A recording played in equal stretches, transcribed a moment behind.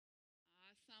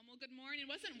Well, good morning.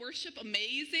 Wasn't worship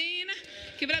amazing?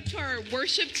 Give it up to our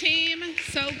worship team.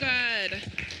 So good.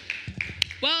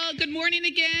 Well, good morning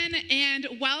again, and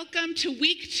welcome to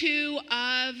week 2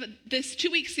 of this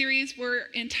 2-week series we're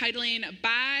entitling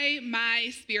By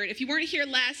My Spirit. If you weren't here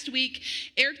last week,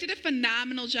 Eric did a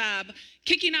phenomenal job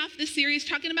kicking off the series,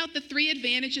 talking about the 3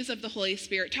 advantages of the Holy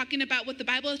Spirit, talking about what the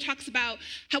Bible talks about,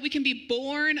 how we can be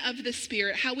born of the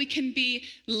Spirit, how we can be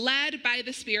led by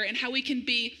the Spirit, and how we can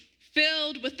be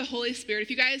filled with the Holy Spirit. If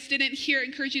you guys didn't hear, I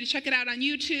encourage you to check it out on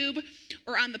YouTube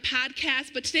or on the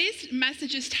podcast. But today's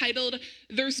message is titled,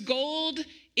 There's Gold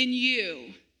in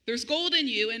You. There's gold in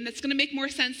you, and it's going to make more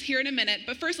sense here in a minute.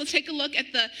 But first, let's take a look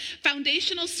at the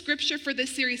foundational scripture for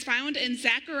this series found in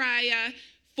Zechariah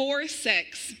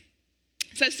 4:6. It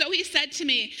says, So he said to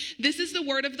me, This is the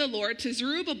word of the Lord to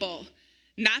Zerubbabel,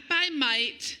 not by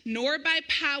might, nor by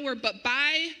power, but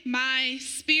by my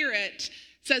Spirit,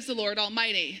 says the Lord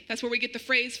Almighty. That's where we get the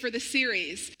phrase for the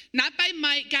series. Not by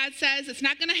might, God says. It's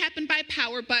not going to happen by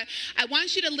power, but I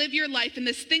want you to live your life, and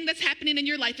this thing that's happening in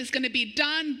your life is going to be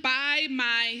done by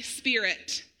my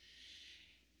Spirit.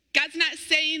 God's not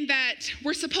saying that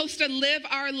we're supposed to live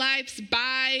our lives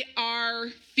by our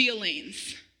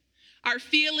feelings. Our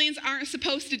feelings aren't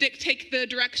supposed to dictate the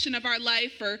direction of our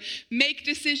life or make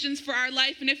decisions for our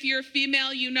life. And if you're a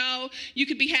female, you know you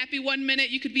could be happy one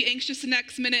minute, you could be anxious the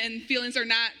next minute, and feelings are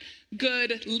not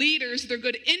good leaders. They're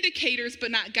good indicators, but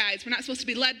not guides. We're not supposed to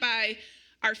be led by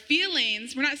our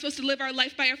feelings. We're not supposed to live our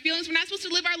life by our feelings. We're not supposed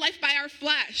to live our life by our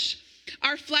flesh.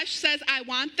 Our flesh says, I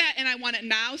want that and I want it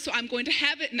now, so I'm going to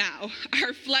have it now.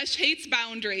 Our flesh hates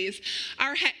boundaries.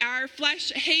 Our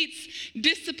flesh hates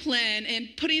discipline and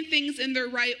putting things in their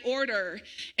right order.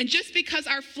 And just because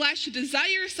our flesh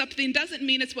desires something doesn't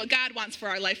mean it's what God wants for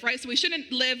our life, right? So we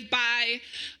shouldn't live by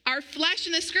our flesh.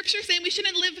 And the scripture is saying we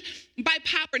shouldn't live by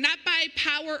power, not by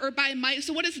power or by might.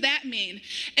 So what does that mean?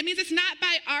 It means it's not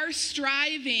by our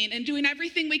striving and doing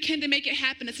everything we can to make it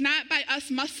happen. It's not by us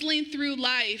muscling through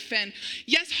life. And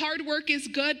yes, hard work is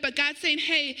good, but God's saying,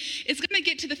 hey, it's going to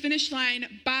get to the finish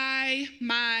line by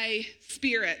my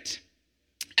Spirit.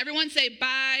 Everyone say,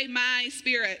 by my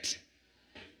Spirit.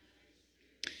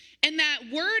 And that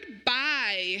word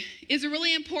by is a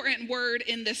really important word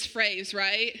in this phrase,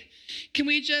 right? Can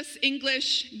we just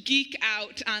English geek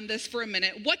out on this for a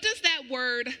minute? What does that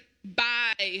word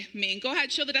by mean? Go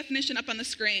ahead, show the definition up on the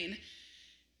screen.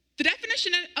 The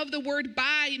definition of the word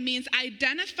by means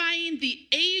identifying the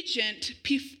agent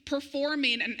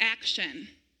performing an action,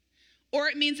 or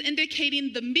it means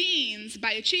indicating the means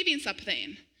by achieving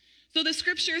something. So the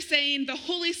scripture is saying the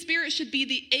Holy Spirit should be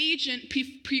the agent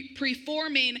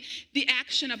performing the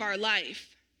action of our life.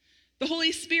 The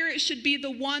Holy Spirit should be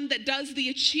the one that does the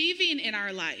achieving in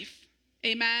our life.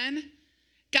 Amen?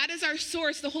 God is our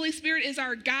source. The Holy Spirit is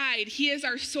our guide. He is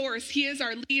our source. He is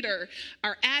our leader,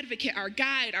 our advocate, our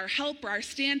guide, our helper, our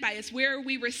standby. It's where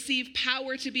we receive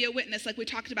power to be a witness, like we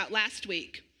talked about last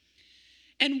week.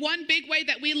 And one big way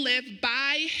that we live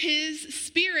by His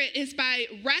Spirit is by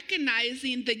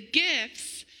recognizing the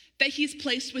gifts that He's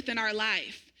placed within our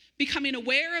life, becoming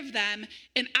aware of them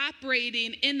and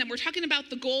operating in them. We're talking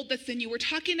about the gold that's in you. We're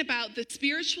talking about the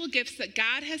spiritual gifts that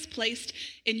God has placed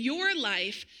in your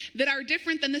life that are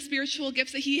different than the spiritual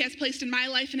gifts that He has placed in my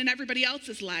life and in everybody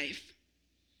else's life.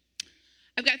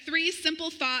 I've got 3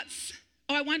 simple thoughts.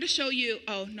 I wanted to show you.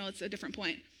 No, it's a different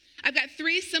point. I've got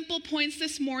 3 simple points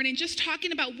this morning, just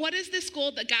talking about what is this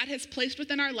gold that God has placed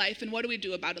within our life and what do we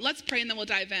do about it. Let's pray and then we'll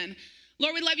dive in.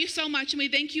 Lord, we love you so much and we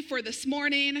thank you for this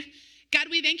morning. God,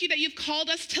 we thank you that you've called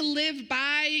us to live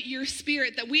by your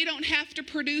Spirit, that we don't have to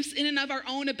produce in and of our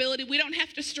own ability. We don't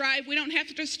have to strive. We don't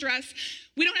have to stress.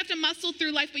 We don't have to muscle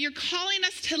through life, but you're calling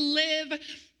us to live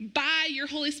by your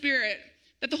Holy Spirit,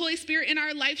 that the Holy Spirit in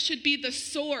our life should be the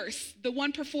source, the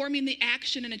one performing the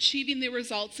action and achieving the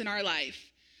results in our life.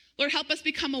 Lord, help us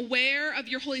become aware of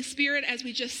your Holy Spirit as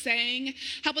we just sang.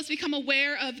 Help us become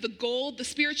aware of the gold, the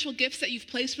spiritual gifts that you've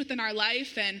placed within our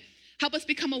life, and help us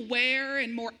become aware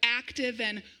and more active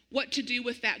in what to do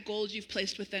with that gold you've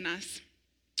placed within us.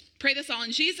 Pray this all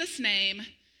in Jesus' name,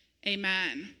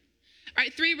 amen. All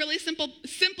right, 3 really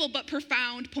simple but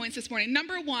profound points this morning.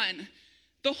 Number 1,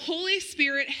 the Holy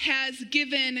Spirit has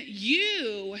given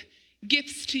you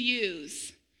gifts to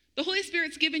use. The Holy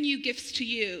Spirit's given you gifts to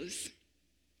use.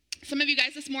 Some of you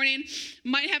guys this morning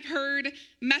might have heard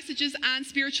messages on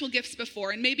spiritual gifts before,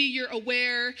 and maybe you're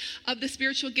aware of the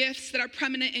spiritual gifts that are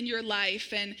prominent in your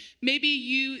life, and maybe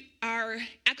you are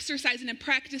exercising and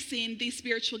practicing these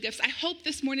spiritual gifts. I hope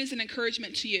this morning is an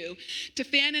encouragement to you to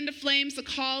fan into flames the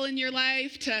call in your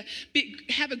life, to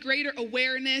have a greater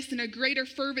awareness and a greater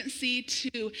fervency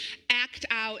to act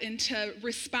out and to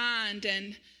respond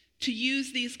and to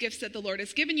use these gifts that the Lord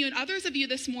has given you. And others of you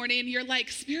this morning, you're like,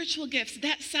 spiritual gifts,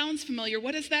 that sounds familiar.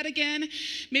 What is that again?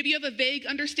 Maybe you have a vague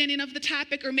understanding of the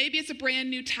topic, or maybe it's a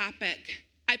brand new topic.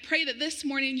 I pray that this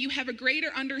morning you have a greater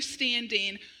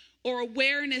understanding or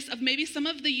awareness of maybe some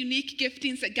of the unique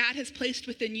giftings that God has placed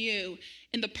within you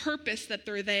and the purpose that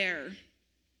they're there.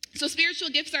 So spiritual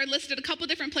gifts are listed a couple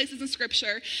different places in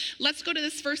Scripture. Let's go to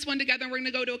this first one together, and we're going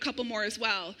to go to a couple more as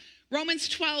well. Romans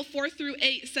 12,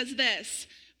 4-8 says this: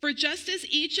 "For just as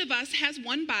each of us has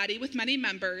one body with many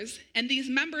members, and these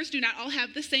members do not all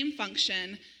have the same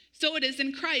function, so it is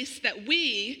in Christ that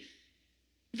we,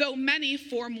 though many,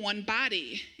 form one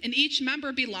body, and each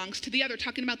member belongs to the other."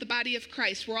 Talking about the body of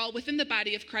Christ. We're all within the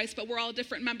body of Christ, but we're all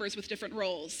different members with different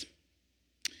roles.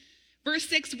 Verse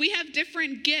 6, "We have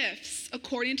different gifts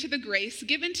according to the grace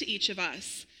given to each of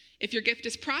us. If your gift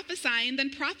is prophesying,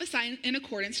 then prophesy in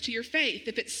accordance to your faith.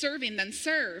 If it's serving, then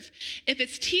serve. If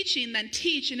it's teaching, then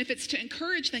teach. And if it's to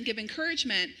encourage, then give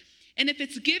encouragement. And if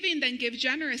it's giving, then give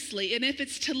generously. And if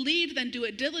it's to lead, then do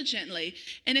it diligently.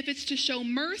 And if it's to show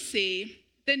mercy,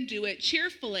 then do it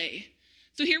cheerfully."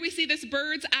 So here we see this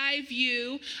bird's eye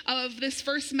view of this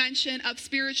first mention of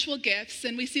spiritual gifts.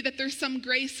 And we see that there's some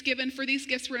grace given for these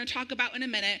gifts we're going to talk about in a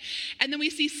minute. And then we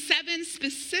see 7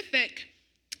 specific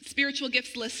spiritual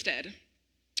gifts listed.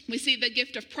 We see the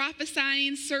gift of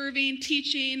prophesying, serving,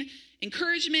 teaching,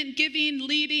 encouragement, giving,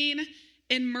 leading,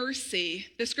 and mercy.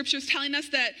 The scripture is telling us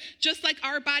that just like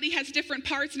our body has different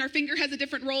parts and our finger has a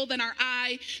different role than our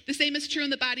eye, the same is true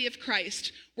in the body of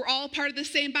Christ. We're all part of the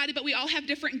same body, but we all have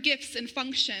different gifts and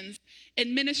functions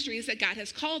and ministries that God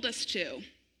has called us to.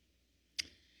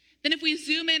 Then if we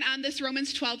zoom in on this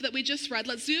Romans 12 that we just read,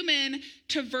 let's zoom in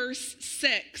to verse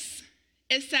 6.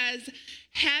 It says,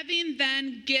 "Having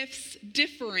then gifts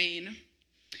differing,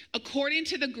 according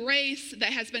to the grace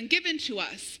that has been given to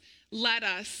us, let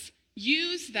us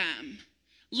use them."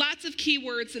 Lots of key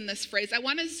words in this phrase. I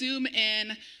want to zoom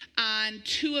in on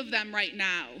 2 of them right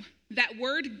now. That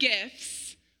word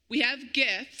gifts, we have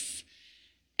gifts,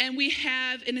 and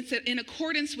it's in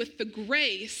accordance with the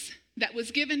grace that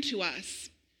was given to us.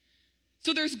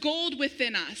 So there's gold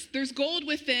within us. There's gold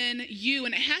within you,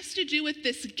 and it has to do with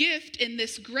this gift and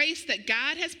this grace that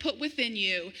God has put within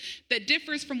you that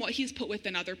differs from what he's put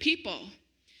within other people.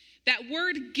 That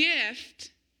word gift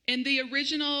in the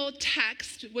original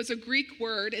text was a Greek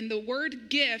word, and the word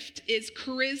gift is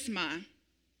charisma,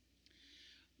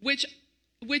 which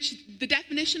the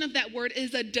definition of that word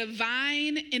is a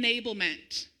divine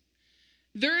enablement.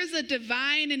 There is a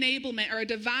divine enablement or a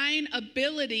divine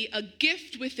ability, a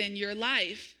gift within your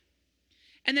life.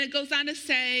 And then it goes on to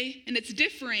say, and it's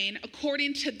differing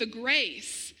according to the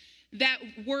grace. That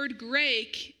word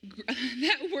grace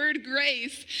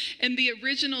in the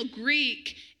original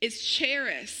Greek is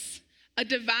charis, a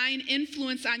divine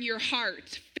influence on your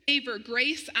heart, favor,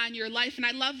 grace on your life. And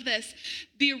I love this.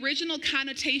 The original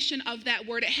connotation of that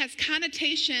word, it has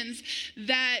connotations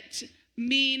that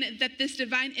mean that this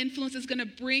divine influence is going to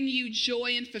bring you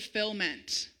joy and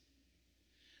fulfillment.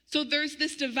 So there's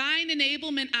this divine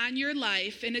enablement on your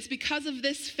life, and it's because of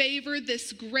this favor,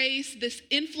 this grace, this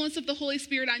influence of the Holy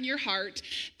Spirit on your heart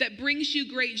that brings you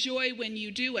great joy when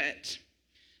you do it.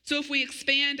 So if we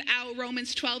expand out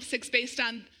Romans 12:6 based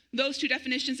on those 2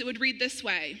 definitions, it would read this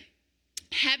way: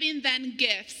 "Having then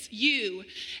gifts," you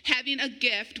having a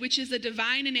gift, which is a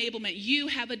divine enablement. You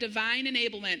have a divine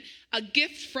enablement, a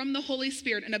gift from the Holy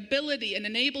Spirit, an ability, an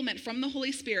enablement from the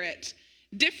Holy Spirit,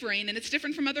 differing, and it's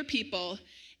different from other people.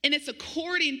 And it's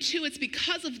it's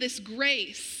because of this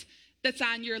grace that's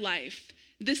on your life.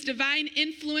 This divine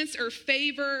influence or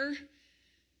favor.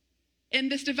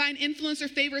 And this divine influence or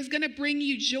favor is going to bring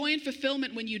you joy and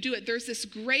fulfillment when you do it. There's this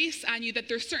grace on you that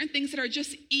there's certain things that are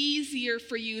just easier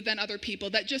for you than other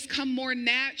people, that just come more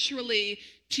naturally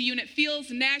to you. And it feels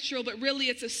natural, but really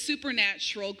it's a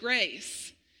supernatural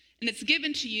grace. And it's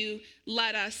given to you.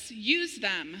 Let us use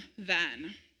them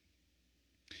then.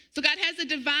 So God has a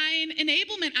divine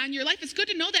enablement on your life. It's good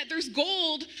to know that there's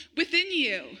gold within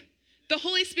you. The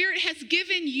Holy Spirit has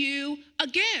given you a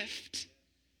gift.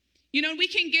 You know, we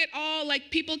can get all like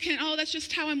people can, that's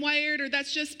just how I'm wired, or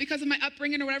that's just because of my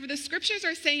upbringing or whatever. The scriptures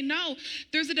are saying, no,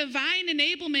 there's a divine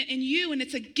enablement in you, and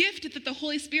it's a gift that the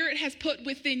Holy Spirit has put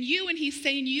within you, and he's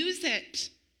saying, use it.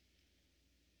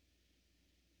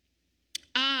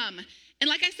 And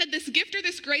like I said, this gift or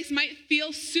this grace might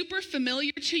feel super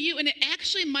familiar to you, and it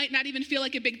actually might not even feel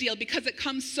like a big deal because it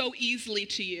comes so easily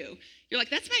to you. You're like,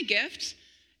 that's my gift.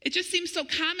 It just seems so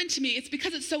common to me. It's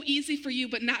because it's so easy for you,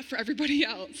 but not for everybody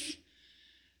else.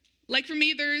 Like for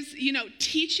me,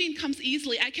 teaching comes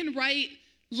easily. I can write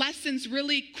lessons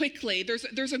really quickly.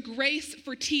 There's a grace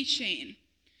for teaching.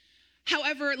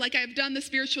 However, like I've done the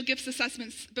spiritual gifts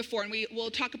assessments before, and we'll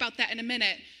talk about that in a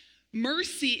minute,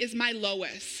 mercy is my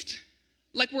lowest.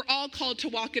 Like we're all called to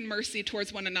walk in mercy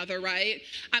towards one another, right?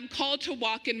 I'm called to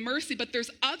walk in mercy, but there's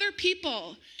other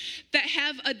people that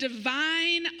have a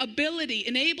divine ability,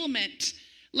 enablement,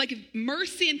 like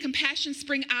mercy and compassion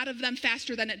spring out of them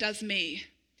faster than it does me.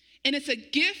 And it's a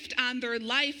gift on their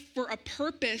life for a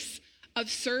purpose of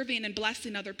serving and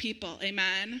blessing other people,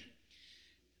 amen?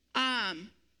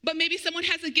 But maybe someone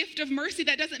has a gift of mercy.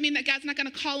 That doesn't mean that God's not going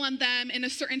to call on them in a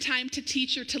certain time to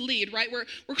teach or to lead, right?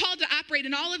 We're called to operate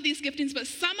in all of these giftings, but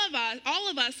all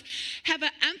of us have an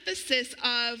emphasis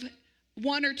of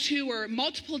one or two or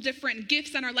multiple different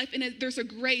gifts on our life, and there's a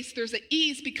grace, there's an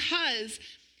ease, because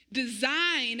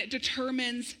design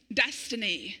determines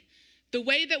destiny. The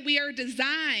way that we are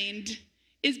designed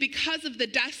is because of the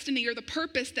destiny or the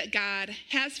purpose that God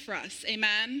has for us,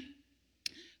 amen?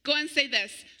 Go ahead and say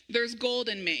this. There's gold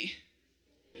in me.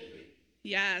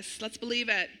 Yes, let's believe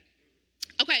it.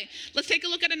 Okay, let's take a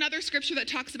look at another scripture that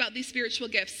talks about these spiritual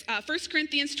gifts. 1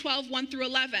 Corinthians 12, 1 through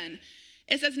 11.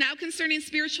 It says, now concerning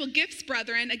spiritual gifts,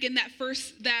 brethren, again,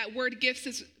 that word gifts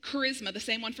is charisma, the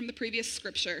same one from the previous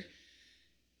scripture.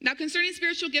 Now concerning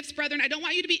spiritual gifts, brethren, I don't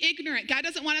want you to be ignorant. God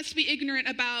doesn't want us to be ignorant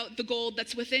about the gold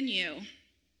that's within you.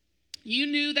 You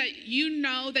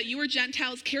know that you were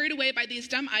Gentiles carried away by these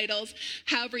dumb idols,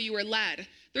 however you were led.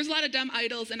 There's a lot of dumb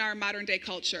idols in our modern day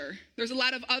culture. There's a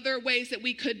lot of other ways that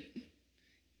we could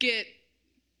get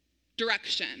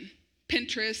direction.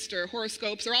 Pinterest or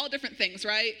horoscopes or all different things,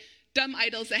 right? Dumb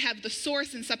idols that have the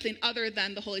source in something other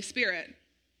than the Holy Spirit.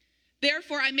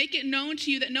 Therefore, I make it known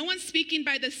to you that no one speaking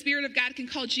by the Spirit of God can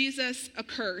call Jesus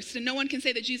accursed, and no one can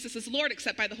say that Jesus is Lord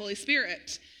except by the Holy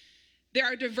Spirit. There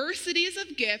are diversities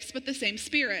of gifts, but the same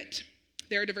Spirit.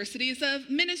 There are diversities of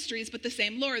ministries, but the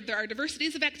same Lord. There are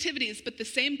diversities of activities, but the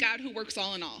same God who works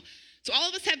all in all. So all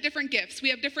of us have different gifts. We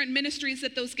have different ministries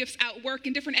that those gifts outwork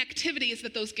and different activities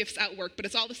that those gifts outwork, but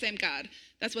it's all the same God.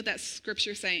 That's what that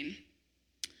scripture's saying.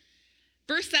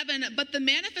 Verse 7, but the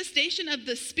manifestation of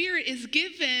the Spirit is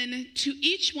given to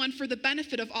each one for the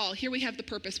benefit of all. Here we have the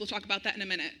purpose. We'll talk about that in a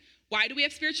minute. Why do we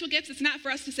have spiritual gifts? It's not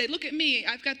for us to say, look at me,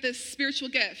 I've got this spiritual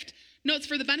gift. No, it's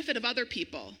for the benefit of other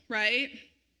people, right?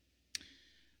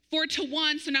 For to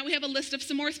one, so now we have a list of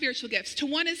some more spiritual gifts. To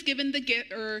one is given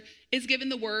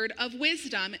the word of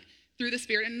wisdom through the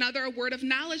Spirit, and another a word of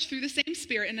knowledge through the same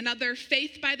Spirit, and another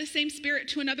faith by the same Spirit,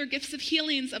 to another gifts of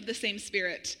healings of the same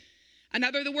Spirit,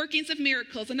 another the workings of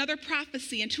miracles, another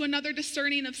prophecy, and to another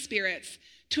discerning of spirits,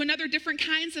 to another different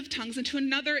kinds of tongues, and to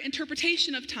another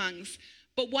interpretation of tongues.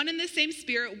 But one and the same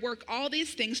Spirit work all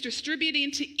these things,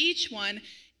 distributing to each one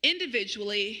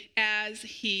individually as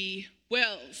he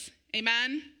wills.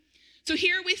 Amen? So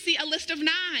here we see a list of 9,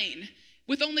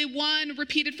 with only one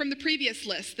repeated from the previous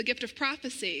list, the gift of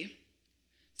prophecy.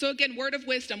 So again, word of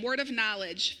wisdom, word of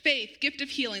knowledge, faith, gift of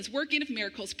healings, working of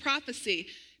miracles, prophecy,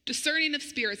 discerning of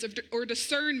spirits or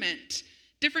discernment,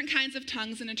 different kinds of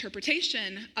tongues and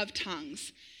interpretation of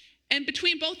tongues. And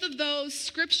between both of those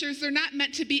scriptures, they're not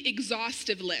meant to be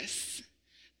exhaustive lists.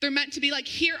 They're meant to be like,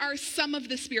 here are some of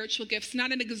the spiritual gifts,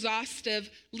 not an exhaustive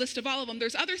list of all of them.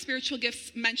 There's other spiritual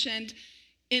gifts mentioned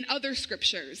in other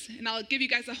scriptures. And I'll give you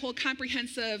guys a whole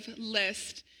comprehensive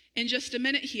list in just a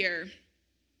minute here.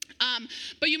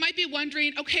 But you might be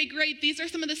wondering, okay, great, these are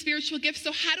some of the spiritual gifts.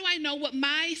 So how do I know what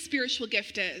my spiritual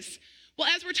gift is? Well,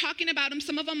 as we're talking about them,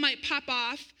 some of them might pop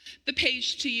off the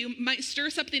page to you, might stir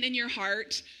something in your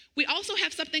heart. We also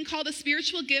have something called a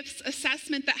spiritual gifts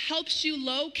assessment that helps you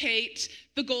locate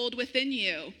the gold within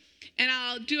you. And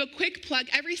I'll do a quick plug.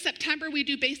 Every September, we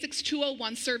do Basics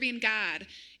 201, Serving God.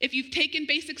 If you've taken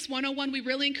Basics 101, we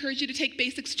really encourage you to take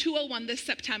Basics 201 this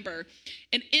September.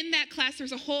 And in that class,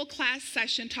 there's a whole class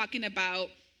session talking about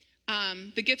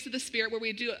the gifts of the Spirit,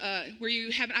 where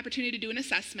you have an opportunity to do an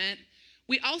assessment.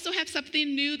 We also have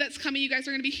something new that's coming. You guys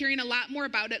are going to be hearing a lot more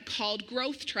about it, called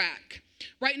Growth Track.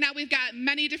 Right now, we've got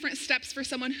many different steps for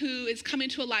someone who is coming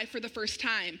to a life for the first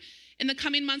time. In the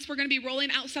coming months, we're going to be rolling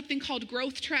out something called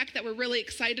Growth Track that we're really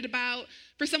excited about.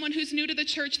 For someone who's new to the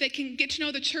church, they can get to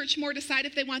know the church more, decide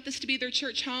if they want this to be their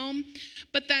church home.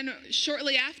 But then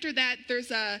shortly after that, there's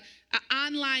an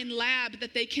online lab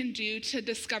that they can do to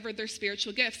discover their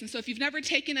spiritual gifts. And so if you've never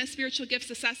taken a spiritual gifts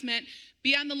assessment,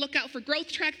 be on the lookout for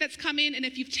Growth Track that's coming. And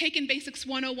if you've taken Basics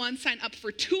 101, sign up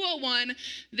for 201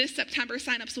 this September.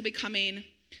 Signups will be coming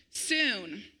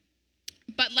soon.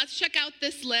 But let's check out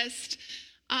this list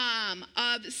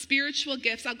of spiritual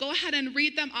gifts. I'll go ahead and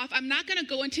read them off. I'm not going to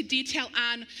go into detail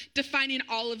on defining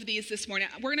all of these this morning.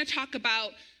 We're going to talk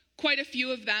about quite a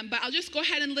few of them, but I'll just go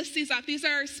ahead and list these off. These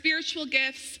are spiritual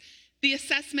gifts. The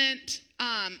assessment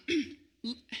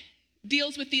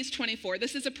deals with these 24.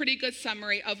 This is a pretty good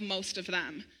summary of most of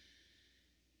them.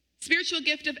 Spiritual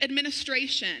gift of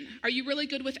administration. Are you really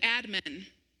good with admin?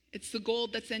 It's the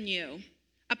gold that's in you.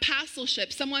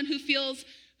 Apostleship, someone who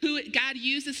God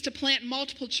uses to plant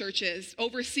multiple churches,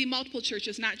 oversee multiple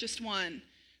churches, not just one.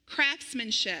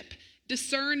 Craftsmanship,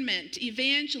 discernment,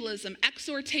 evangelism,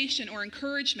 exhortation or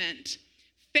encouragement,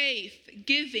 faith,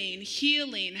 giving,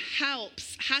 healing,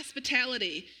 helps,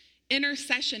 hospitality,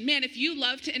 intercession. Man, if you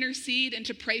love to intercede and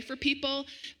to pray for people,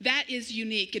 that is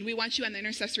unique, and we want you on the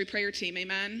intercessory prayer team,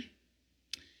 amen?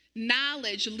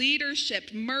 Knowledge,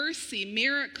 leadership, mercy,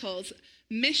 miracles,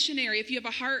 missionary, if you have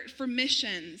a heart for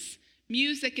missions,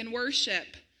 music and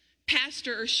worship,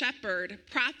 pastor or shepherd,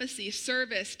 prophecy,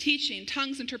 service, teaching,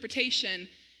 tongues, interpretation,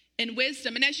 and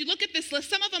wisdom. And as you look at this list,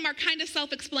 some of them are kind of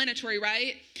self-explanatory,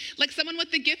 right? Like someone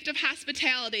with the gift of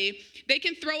hospitality, they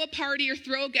can throw a party or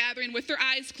throw a gathering with their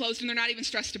eyes closed and they're not even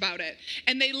stressed about it.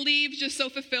 And they leave just so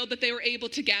fulfilled that they were able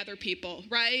to gather people,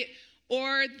 right?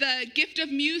 Or the gift of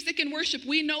music and worship,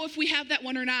 we know if we have that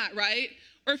one or not, right?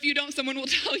 Or if you don't, someone will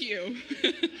tell you.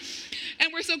 And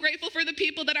we're so grateful for the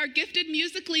people that are gifted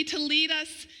musically to lead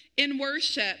us in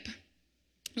worship.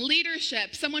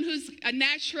 Leadership, someone who's a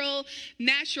natural,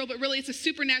 but really it's a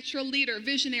supernatural leader,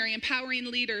 visionary,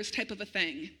 empowering leaders type of a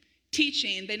thing.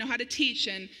 Teaching, they know how to teach,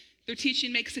 and their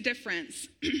teaching makes a difference.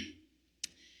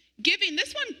 Giving,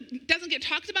 this one doesn't get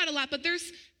talked about a lot, but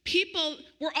there's people,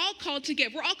 we're all called to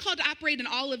give. We're all called to operate in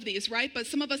all of these, right? But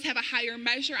some of us have a higher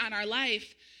measure on our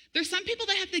life. There's some people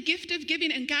that have the gift of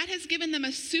giving, and God has given them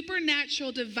a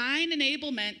supernatural, divine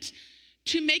enablement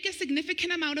to make a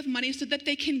significant amount of money so that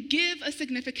they can give a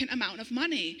significant amount of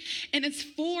money. And it's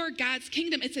for God's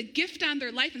kingdom. It's a gift on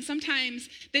their life. And sometimes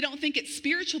they don't think it's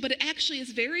spiritual, but it actually is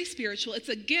very spiritual. It's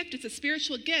a gift. It's a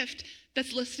spiritual gift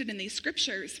that's listed in these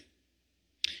scriptures.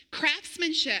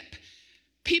 Craftsmanship.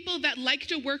 People that like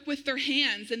to work with their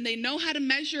hands and they know how to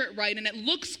measure it right and it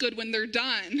looks good when they're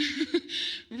done,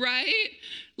 right?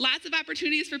 Lots of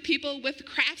opportunities for people with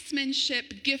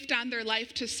craftsmanship gift on their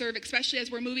life to serve, especially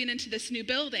as we're moving into this new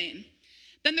building.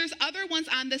 Then there's other ones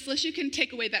on this list. You can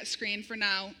take away that screen for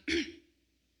now.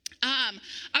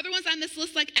 Other ones on this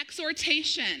list like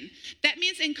exhortation. That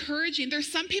means encouraging.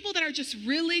 There's some people that are just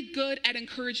really good at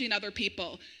encouraging other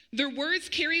people. Their words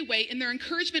carry weight, and their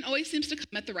encouragement always seems to come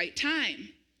at the right time.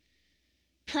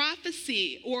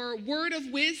 Prophecy or word of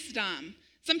wisdom.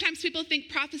 Sometimes people think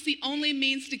prophecy only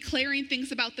means declaring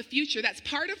things about the future. That's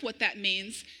part of what that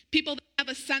means. People that have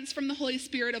a sense from the Holy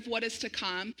Spirit of what is to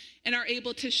come and are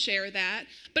able to share that.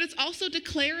 But it's also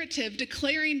declarative,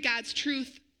 declaring God's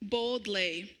truth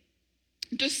boldly.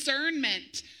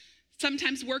 Discernment,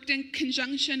 sometimes worked in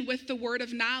conjunction with the word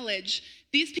of knowledge.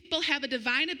 These people have a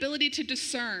divine ability to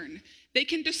discern. They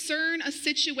can discern a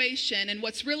situation and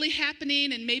what's really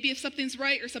happening, and maybe if something's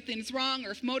right or something's wrong,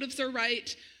 or if motives are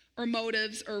right or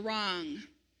motives are wrong.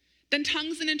 Then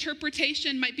tongues and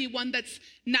interpretation might be one that's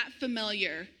not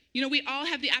familiar. You know, we all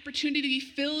have the opportunity to be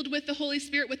filled with the Holy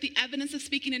Spirit with the evidence of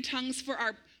speaking in tongues for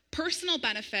our personal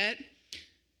benefit.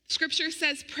 Scripture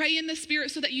says, pray in the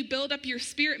Spirit so that you build up your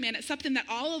spirit, man. It's something that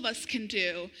all of us can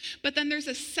do. But then there's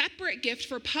a separate gift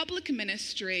for public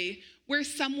ministry where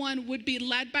someone would be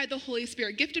led by the Holy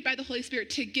Spirit, gifted by the Holy Spirit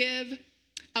to give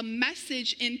a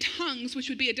message in tongues, which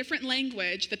would be a different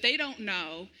language that they don't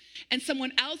know, and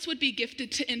someone else would be gifted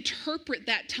to interpret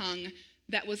that tongue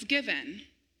that was given.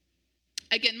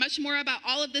 Again, much more about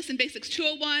all of this in Basics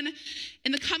 201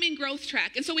 in the coming growth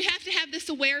track. And so we have to have this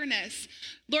awareness.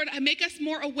 Lord, make us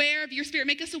more aware of your Spirit.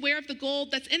 Make us aware of the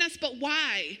gold that's in us, but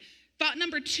why? Thought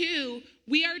number 2,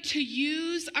 we are to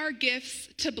use our gifts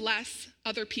to bless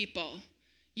other people.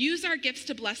 Use our gifts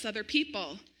to bless other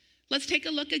people. Let's take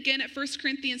a look again at 1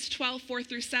 Corinthians 12, 4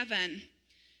 through 7.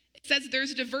 It says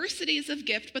there's diversities of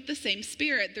gift, but the same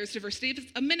Spirit. There's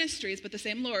diversities of ministries, but the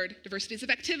same Lord. Diversities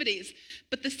of activities,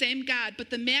 but the same God.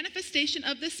 But the manifestation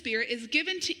of the Spirit is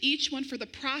given to each one for the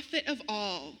profit of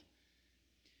all.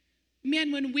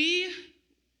 Man, when we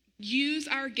use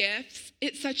our gifts,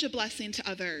 it's such a blessing to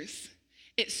others.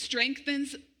 It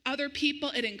strengthens other people.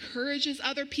 It encourages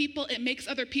other people. It makes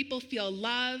other people feel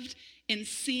loved and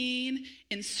seen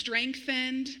and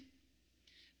strengthened.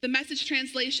 The Message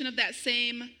translation of that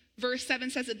same verse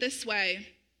 7 says it this way: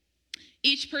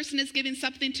 each person is given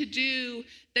something to do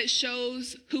that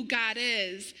shows who God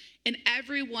is, and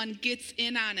everyone gets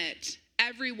in on it.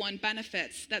 Everyone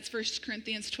benefits. That's 1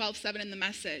 Corinthians 12:7 in the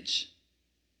Message.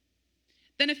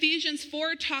 Then Ephesians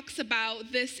 4 talks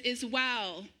about this as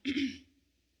well.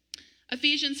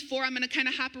 Ephesians 4, I'm going to kind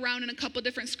of hop around in a couple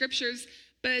different scriptures,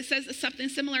 but it says something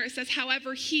similar. It says,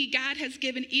 however, God has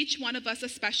given each one of us a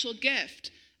special gift,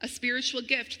 a spiritual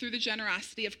gift through the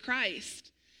generosity of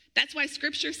Christ. That's why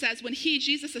scripture says when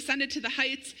Jesus ascended to the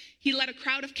heights, he led a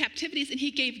crowd of captivities and he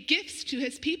gave gifts to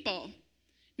his people.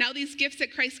 Now these gifts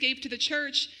that Christ gave to the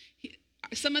church,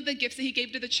 some of the gifts that he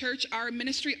gave to the church are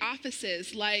ministry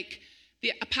offices like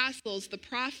the apostles, the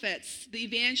prophets, the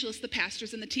evangelists, the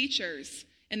pastors, and the teachers.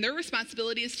 And their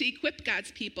responsibility is to equip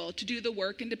God's people to do the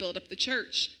work and to build up the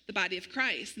church, the body of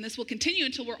Christ. And this will continue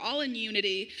until we're all in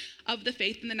unity of the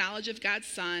faith and the knowledge of God's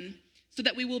Son, so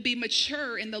that we will be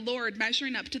mature in the Lord,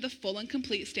 measuring up to the full and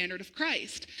complete standard of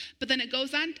Christ. But then it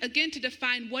goes on again to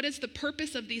define what is the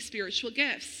purpose of these spiritual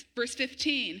gifts. Verse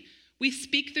 15, we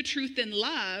speak the truth in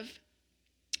love,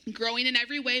 growing in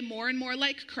every way more and more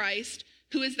like Christ,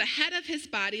 who is the head of his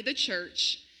body, the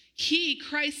church. He,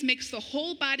 Christ, makes the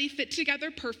whole body fit together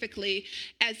perfectly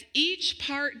as each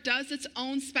part does its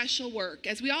own special work.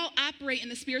 As we all operate in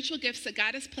the spiritual gifts that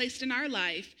God has placed in our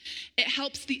life, it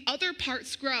helps the other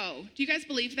parts grow. Do you guys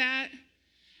believe that?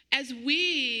 As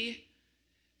we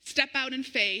step out in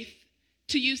faith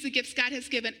to use the gifts God has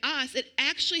given us, it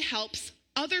actually helps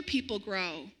other people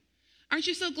grow. Aren't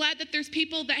you so glad that there's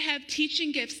people that have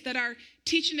teaching gifts that are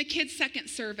teaching the kids second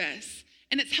service,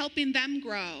 and it's helping them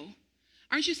grow?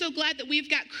 Aren't you so glad that we've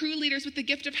got crew leaders with the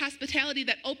gift of hospitality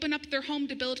that open up their home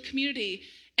to build community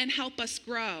and help us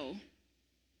grow?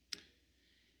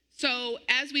 So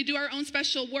as we do our own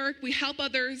special work, we help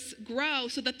others grow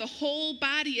so that the whole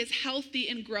body is healthy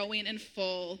and growing and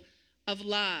full of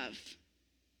love.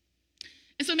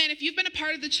 And so, man, if you've been a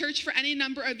part of the church for any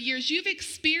number of years, you've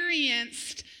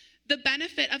experienced the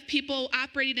benefit of people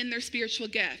operating in their spiritual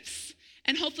gifts.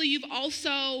 And hopefully you've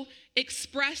also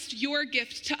expressed your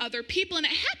gift to other people. And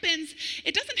it happens,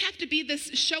 it doesn't have to be this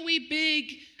showy,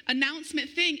 big announcement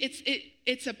thing.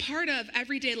 It's a part of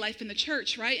everyday life in the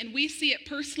church, right? And we see it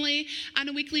personally on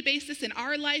a weekly basis in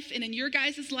our life and in your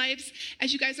guys' lives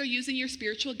as you guys are using your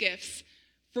spiritual gifts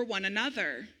for one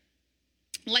another.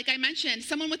 Like I mentioned,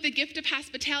 someone with the gift of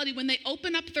hospitality, when they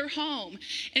open up their home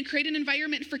and create an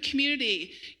environment for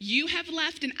community, you have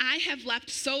left and I have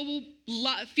left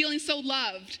feeling so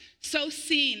loved, so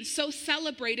seen, so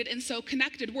celebrated, and so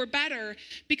connected. We're better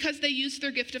because they used their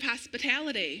gift of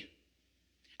hospitality.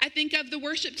 I think of the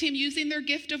worship team using their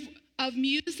gift of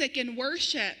music and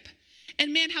worship.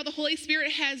 And man, how the Holy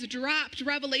Spirit has dropped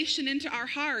revelation into our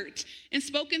heart and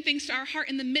spoken things to our heart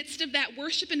in the midst of that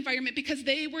worship environment because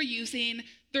they were using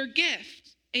their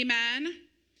gift. Amen?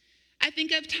 I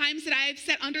think of times that I've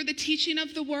sat under the teaching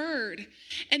of the word.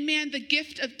 And man, the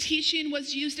gift of teaching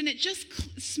was used and it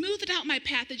just smoothed out my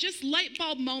path. It just light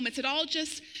bulb moments. It all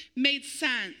just made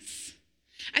sense.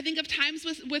 I think of times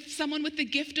with someone with the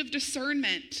gift of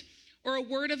discernment or a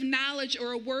word of knowledge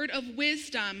or a word of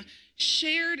wisdom,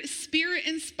 shared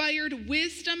spirit-inspired,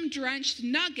 wisdom-drenched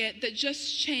nugget that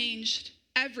just changed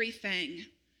everything.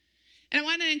 And I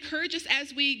want to encourage us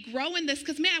as we grow in this,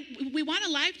 because man, we want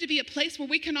Alive to be a place where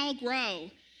we can all grow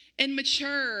and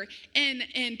mature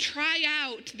and try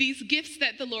out these gifts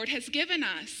that the Lord has given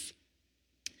us.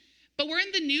 But we're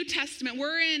in the New Testament.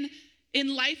 We're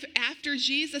in life after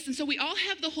Jesus, and so we all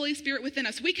have the Holy Spirit within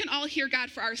us. We can all hear God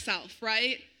for ourselves,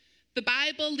 right? The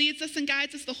Bible leads us and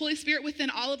guides us. The Holy Spirit within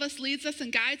all of us leads us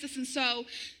and guides us. And so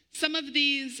some of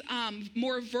these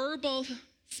more verbal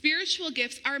spiritual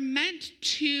gifts are meant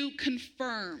to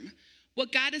confirm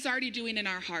what God is already doing in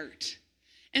our heart.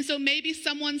 And so maybe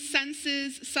someone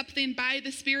senses something by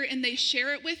the Spirit and they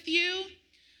share it with you.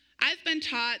 I've been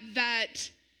taught that,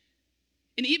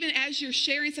 and even as you're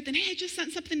sharing something, hey, I just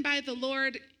sent something by the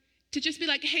Lord, to just be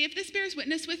like, hey, if this bears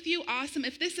witness with you, awesome.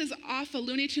 If this is off of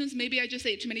Looney Tunes, maybe I just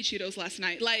ate too many Cheetos last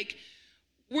night. Like,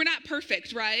 we're not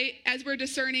perfect, right? As we're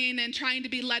discerning and trying to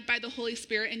be led by the Holy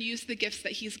Spirit and use the gifts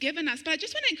that he's given us. But I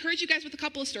just want to encourage you guys with a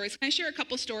couple of stories. Can I share a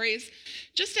couple of stories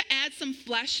just to add some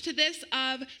flesh to this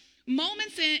of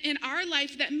moments in our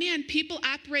life that, man, people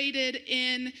operated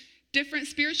in different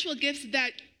spiritual gifts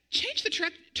that changed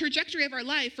the trajectory of our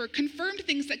life or confirmed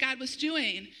things that God was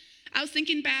doing. I was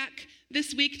thinking back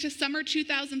this week to summer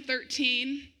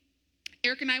 2013.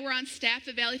 Eric and I were on staff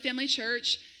at Valley Family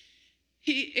Church.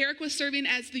 Eric was serving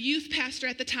as the youth pastor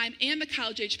at the time and the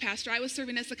college-age pastor. I was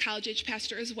serving as the college-age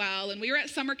pastor as well. And we were at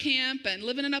summer camp and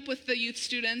living it up with the youth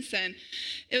students. And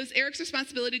it was Eric's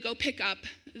responsibility to go pick up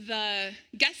the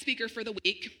guest speaker for the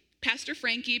week, Pastor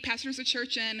Frankie, pastors a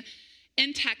church in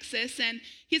Texas. And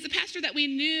he's a pastor that we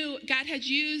knew God had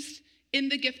used in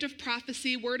the gift of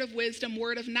prophecy, word of wisdom,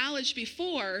 word of knowledge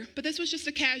before. But this was just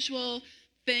a casual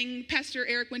thing. Pastor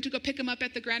Eric went to go pick him up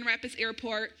at the Grand Rapids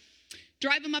airport,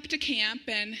 drive him up to camp,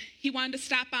 and he wanted to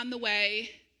stop on the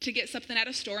way to get something at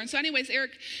a store. And so anyways,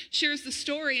 Eric shares the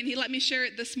story, and he let me share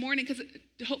it this morning because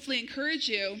it hopefully encourage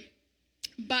you.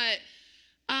 But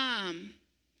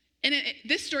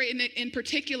this story in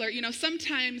particular,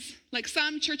 sometimes, like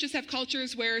some churches have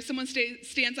cultures where someone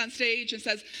stands on stage and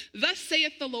says, "Thus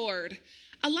saith the Lord."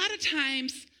 A lot of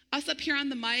times, us up here on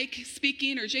the mic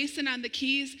speaking, or Jason on the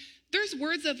keys, there's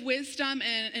words of wisdom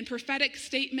and prophetic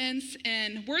statements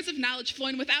and words of knowledge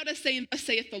flowing without us saying, "Thus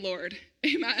saith the Lord."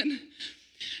 Amen.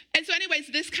 And so anyways,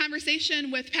 this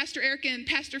conversation with Pastor Eric and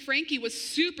Pastor Frankie was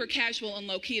super casual and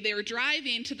low-key. They were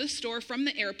driving to the store from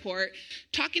the airport,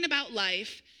 talking about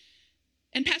life.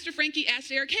 And Pastor Frankie asked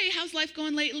Eric, "Hey, how's life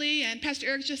going lately?" And Pastor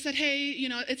Eric just said, "Hey,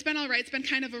 it's been all right. It's been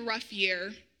kind of a rough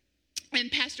year." And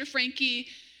Pastor Frankie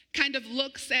kind of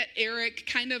looks at Eric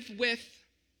kind of with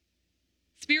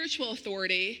spiritual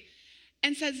authority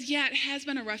and says, "Yeah, it has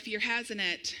been a rough year, hasn't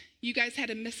it? You guys had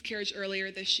a miscarriage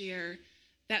earlier this year.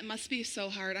 That must be so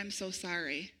hard. I'm so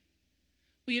sorry."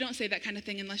 Well, you don't say that kind of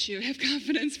thing unless you have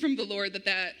confidence from the Lord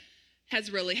that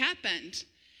has really happened.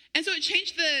 And so it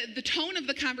changed the tone of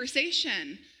the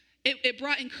conversation. It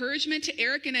brought encouragement to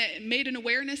Eric, and it made an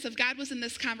awareness of God was in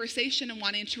this conversation and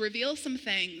wanting to reveal some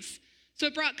things. So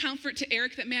it brought comfort to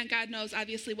Eric that, man, God knows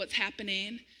obviously what's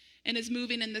happening and is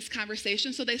moving in this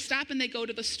conversation. So they stop and they go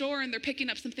to the store, and they're picking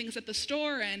up some things at the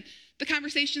store, and the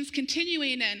conversation's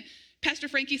continuing. And Pastor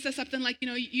Frankie says something like,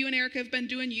 "You and Eric have been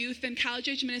doing youth and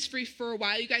college-age ministry for a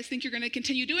while. You guys think you're going to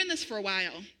continue doing this for a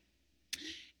while?"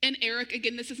 And Eric,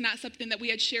 again, this is not something that we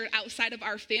had shared outside of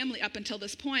our family up until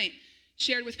this point,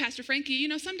 shared with Pastor Frankie,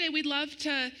 someday we'd love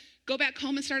to go back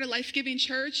home and start a life-giving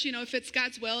church. If it's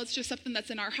God's will, it's just something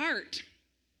that's in our heart.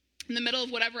 In the middle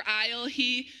of whatever aisle,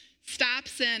 he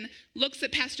stops and looks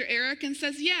at Pastor Eric and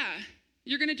says, "Yeah,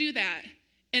 you're going to do that,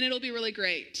 and it'll be really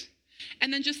great."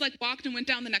 And then just walked and went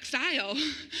down the next aisle.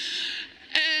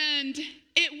 And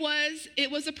it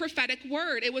was a prophetic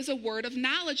word. It was a word of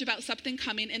knowledge about something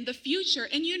coming in the future.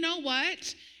 And you know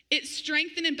what? It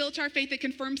strengthened and built our faith. It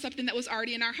confirmed something that was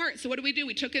already in our heart. So what do?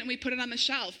 We took it and we put it on the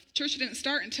shelf. Church didn't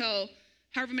start until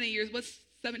however many years. What's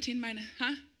 17 minus,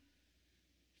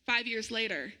 5 years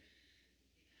later.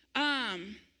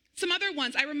 Some other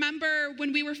ones. I remember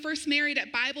when we were first married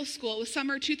at Bible school. It was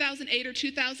summer 2008 or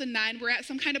 2009. We're at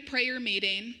some kind of prayer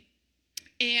meeting.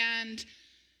 And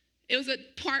it was a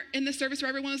part in the service where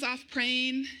everyone was off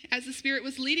praying as the Spirit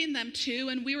was leading them to.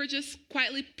 And we were just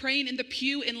quietly praying in the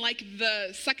pew in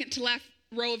the second to last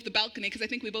row of the balcony, because I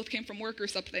think we both came from work or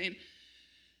something.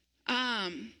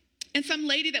 And some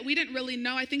lady that we didn't really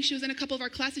know, I think she was in a couple of our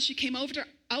classes, she came over to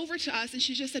us and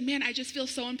she just said, "Man, I just feel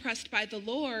so impressed by the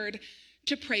Lord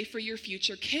to pray for your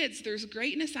future kids. There's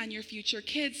greatness on your future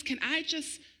kids. Can I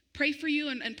just pray for you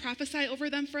and prophesy over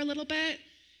them for a little bit?"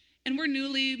 And we're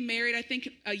newly married, I think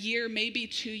a year, maybe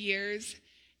 2 years.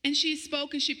 And she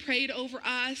spoke and she prayed over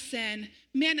us. And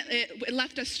man, it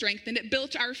left us strengthened. It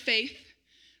built our faith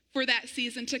for that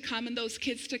season to come and those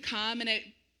kids to come. And it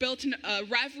built a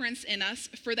reverence in us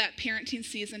for that parenting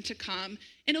season to come.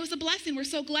 And it was a blessing. We're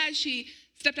so glad she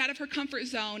stepped out of her comfort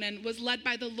zone and was led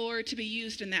by the Lord to be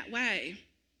used in that way.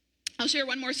 I'll share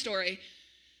one more story.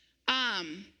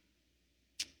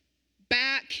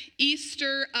 Back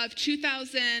Easter of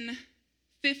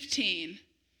 2015,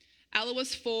 Ella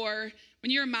was 4.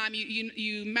 When you're a mom,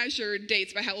 you measure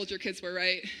dates by how old your kids were,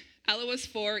 right? Ella was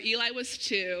 4, Eli was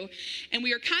 2, and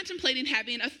we were contemplating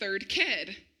having a third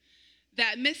kid.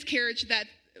 That miscarriage that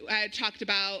I had talked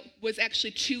about was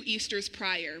actually 2 Easters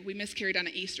prior. We miscarried on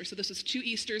an Easter, so this was 2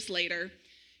 Easters later.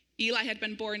 Eli had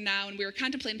been born now, and we were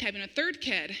contemplating having a third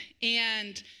kid.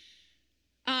 And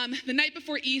the night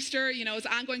before Easter, it was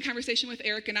an ongoing conversation with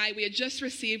Eric and I. We had just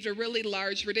received a really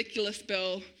large, ridiculous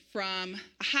bill from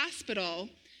a hospital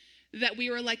that we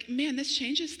were like, man, this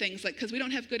changes things, because we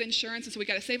don't have good insurance, and so we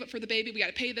got to save up for the baby. We got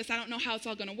to pay this. I don't know how it's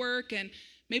all going to work, and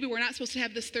maybe we're not supposed to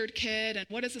have this third kid, and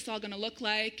what is this all going to look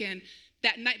like? And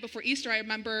that night before Easter, I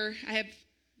remember I have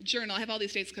a journal. I have all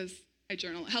these dates because I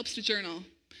journal. It helps to journal.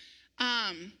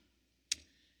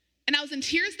 And I was in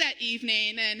tears that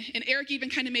evening, and Eric even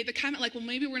kind of made the comment, like, well,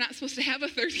 maybe we're not supposed to have a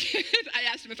third kid. I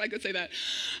asked him if I could say that.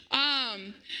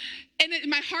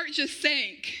 My heart just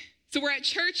sank. So we're at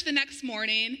church the next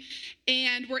morning,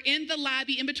 and we're in the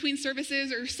lobby in between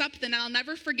services or something, and I'll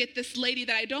never forget this lady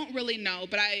that I don't really know,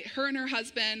 but her and her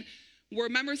husband were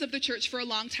members of the church for a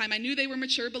long time. I knew they were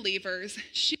mature believers.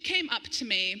 She came up to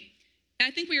me, and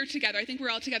I think we were together. I think we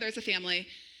were all together as a family.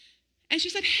 And she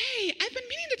said, hey, I've been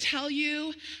meaning to tell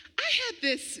you, I had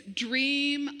this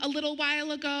dream a little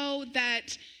while ago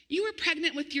that you were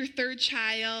pregnant with your third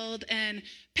child, and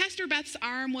Pastor Beth's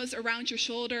arm was around your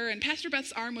shoulder, and Pastor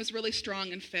Beth's arm was really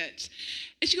strong and fit.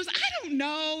 And she goes, I don't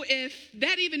know if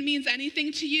that even means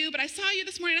anything to you, but I saw you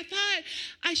this morning, and I thought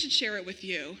I should share it with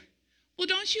you. Well,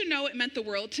 don't you know it meant the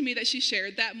world to me that she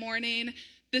shared that morning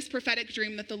this prophetic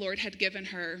dream that the Lord had given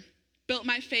her. Built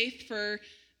my faith for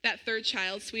that third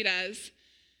child, sweet Ez.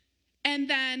 And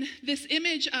then this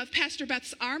image of Pastor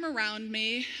Beth's arm around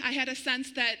me, I had a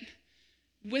sense that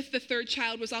with the third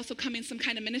child was also coming some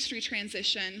kind of ministry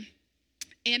transition.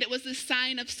 And it was a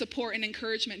sign of support and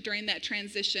encouragement during that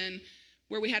transition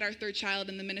where we had our third child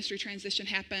and the ministry transition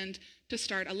happened to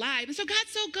start alive. And so God's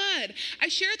so good. I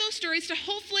share those stories to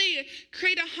hopefully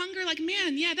create a hunger like,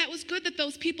 man, yeah, that was good that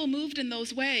those people moved in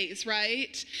those ways,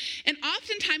 right? And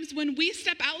oftentimes when we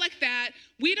step out like that,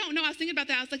 we don't know. I was thinking about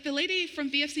that. I was like, the lady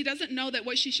from VFC doesn't know that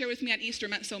what she shared with me on Easter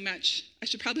meant so much. I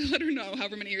should probably let her know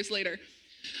however many years later.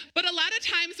 But a lot of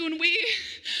times when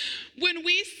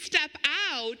we step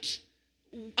out,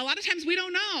 a lot of times we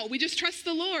don't know. We just trust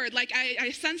the Lord. Like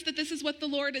I sense that this is what the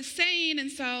Lord is saying, and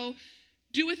so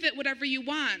do with it whatever you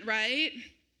want, right?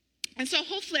 And so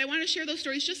hopefully I want to share those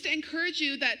stories just to encourage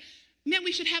you that, man,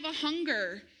 we should have a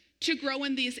hunger to grow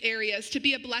in these areas, to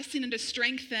be a blessing and to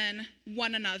strengthen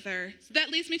one another. So that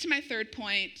leads me to my third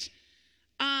point.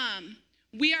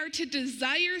 We are to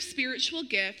desire spiritual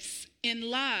gifts in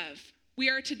love. We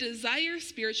are to desire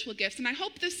spiritual gifts. And I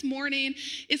hope this morning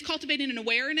is cultivating an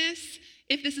awareness.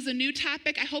 If this is a new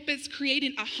topic, I hope it's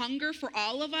creating a hunger for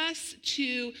all of us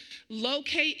to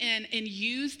locate and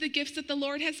use the gifts that the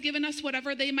Lord has given us,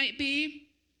 whatever they might be,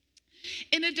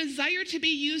 and a desire to be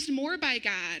used more by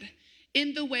God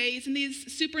in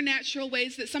these supernatural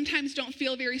ways that sometimes don't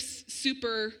feel very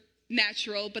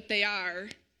supernatural, but they are.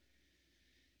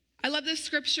 I love this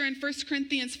scripture in 1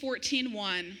 Corinthians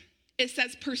 14:1. It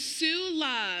says, pursue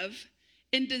love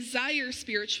and desire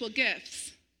spiritual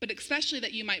gifts, but especially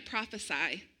that you might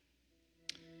prophesy.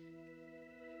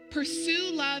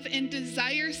 Pursue love and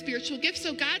desire spiritual gifts.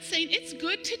 So God's saying it's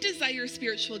good to desire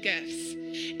spiritual gifts.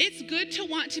 It's good to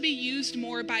want to be used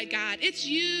more by God.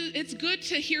 It's good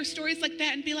to hear stories like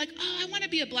that and be like, oh, I want to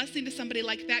be a blessing to somebody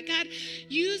like that. God,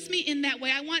 use me in that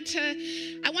way. I want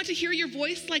to hear your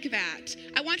voice like that.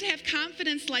 I want to have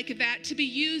confidence like that to be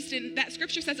used. And that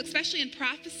scripture says, especially in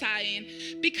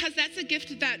prophesying, because that's a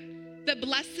gift that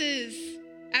blesses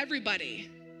everybody.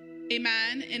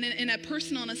 Amen. In a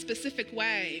personal and a specific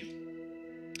way.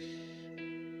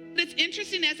 But it's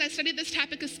interesting as I study this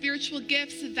topic of spiritual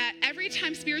gifts that every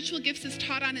time spiritual gifts is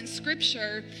taught on in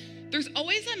scripture, there's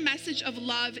always a message of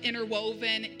love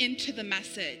interwoven into the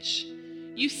message.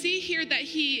 You see here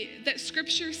that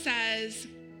scripture says,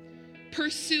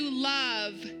 pursue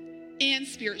love and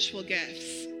spiritual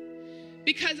gifts.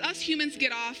 Because us humans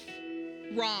get off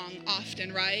wrong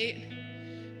often, right?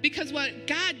 Because what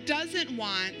God doesn't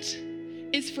want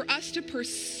is for us to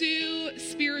pursue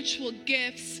spiritual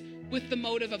gifts with the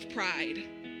motive of pride.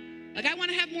 Like, I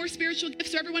want to have more spiritual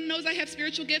gifts so everyone knows I have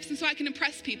spiritual gifts and so I can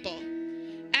impress people.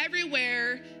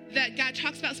 Everywhere that God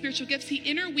talks about spiritual gifts, he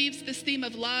interweaves this theme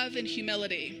of love and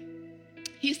humility.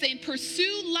 He's saying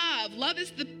pursue love. Love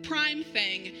is the prime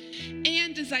thing,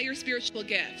 and desire spiritual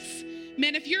gifts.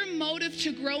 Man, if your motive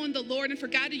to grow in the Lord and for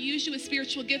God to use you with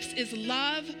spiritual gifts is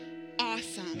love,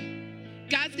 awesome.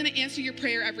 God's going to answer your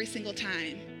prayer every single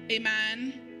time.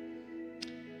 Amen.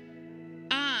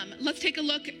 Let's take a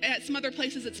look at some other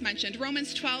places it's mentioned.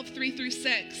 Romans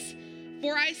 12:3-6.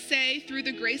 For I say, through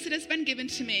the grace that has been given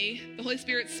to me, the Holy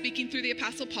Spirit speaking through the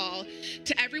Apostle Paul,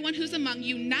 to everyone who's among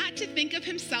you, not to think of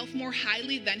himself more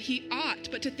highly than he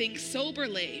ought, but to think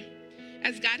soberly,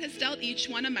 as God has dealt each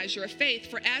one a measure of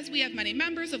faith. For as we have many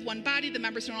members of one body, the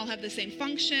members don't all have the same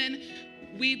function.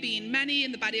 We being many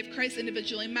in the body of Christ,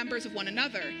 individually members of one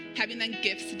another, having then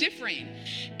gifts differing.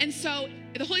 And so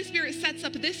the Holy Spirit sets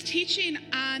up this teaching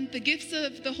on the gifts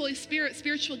of the Holy Spirit,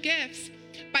 spiritual gifts,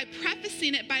 by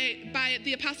prefacing it by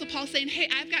the Apostle Paul saying, hey,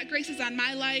 I've got graces on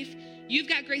my life, you've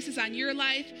got graces on your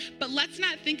life, but let's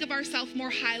not think of ourselves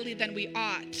more highly than we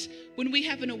ought. When we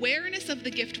have an awareness of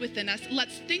the gift within us,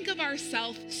 let's think of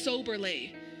ourselves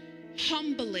soberly,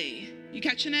 humbly, You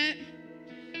catching it?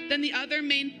 Then the other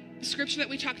main scripture that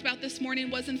we talked about this morning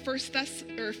was in 1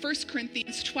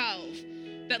 Corinthians 12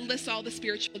 that lists all the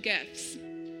spiritual gifts.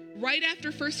 Right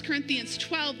after 1 Corinthians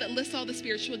 12 that lists all the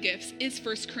spiritual gifts is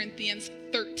 1 Corinthians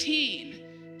 13,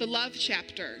 the love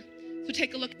chapter. So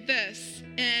take a look at this.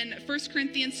 In 1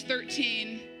 Corinthians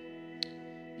 13,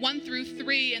 1 through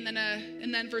 3, and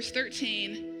then verse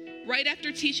 13, right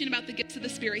after teaching about the gifts of the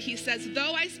Spirit, he says,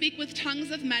 though I speak with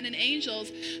tongues of men and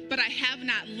angels, but I have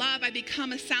not love, I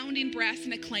become a sounding brass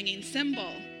and a clanging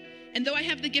cymbal. And though I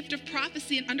have the gift of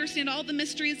prophecy and understand all the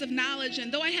mysteries of knowledge,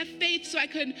 and though I have faith so I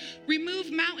could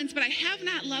remove mountains, but I have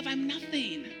not love, I'm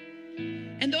nothing.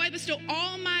 And though I bestow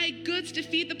all my goods to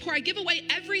feed the poor, I give away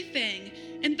everything.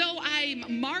 And though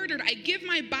I'm martyred, I give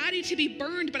my body to be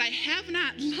burned, but I have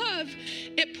not love,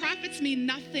 it profits me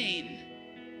nothing.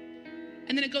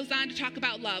 And then it goes on to talk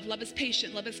about love. Love is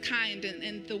patient, love is kind,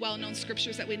 and the well-known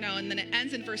scriptures that we know. And then it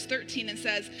ends in verse 13 and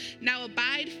says, now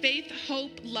abide faith,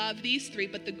 hope, love, these three,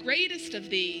 but the greatest of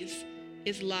these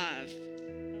is love.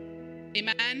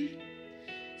 Amen?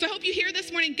 So I hope you hear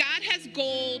this morning, God has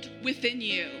gold within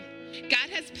you. God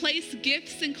has placed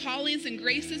gifts and callings and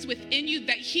graces within you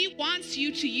that he wants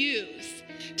you to use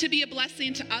to be a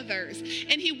blessing to others.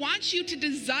 And he wants you to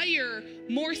desire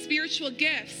more spiritual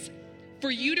gifts for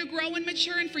you to grow and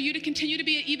mature and for you to continue to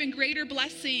be an even greater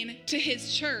blessing to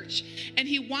his church. And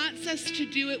he wants us to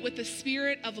do it with the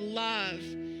spirit of love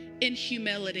in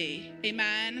humility.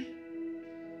 Amen.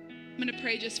 I'm going to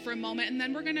pray just for a moment and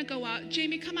then we're going to go out.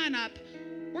 Jamie, come on up.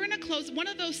 We're going to close. One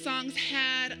of those songs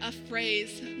had a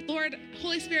phrase, Lord,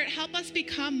 Holy Spirit, help us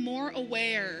become more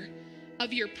aware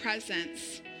of your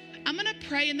presence. I'm going to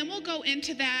pray and then we'll go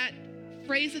into that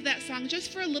phrase of that song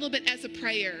just for a little bit as a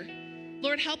prayer.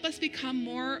 Lord, help us become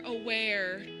more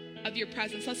aware of your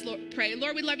presence. Let's pray.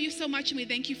 Lord, we love you so much and we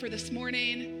thank you for this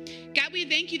morning. God, we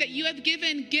thank you that you have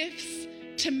given gifts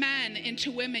to men and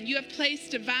to women. You have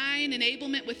placed divine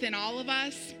enablement within all of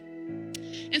us.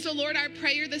 And so, Lord, our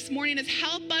prayer this morning is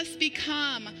help us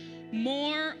become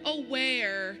more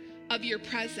aware of your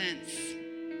presence.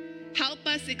 Help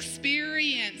us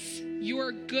experience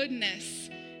your goodness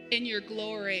and your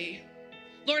glory.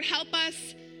 Lord, help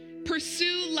us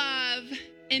pursue love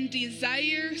and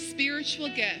desire spiritual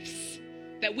gifts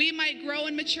that we might grow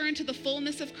and mature into the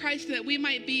fullness of Christ, that we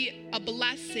might be a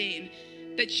blessing,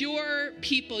 that your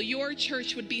people, your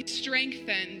church would be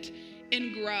strengthened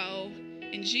and grow.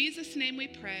 In Jesus' name we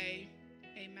pray.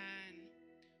 Amen.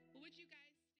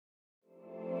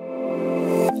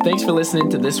 Thanks for listening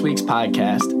to this week's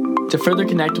podcast. To further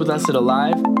connect with us at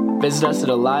Alive, visit us at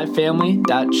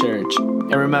alivefamily.church.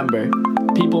 And remember,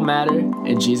 people matter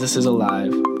and Jesus is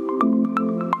alive.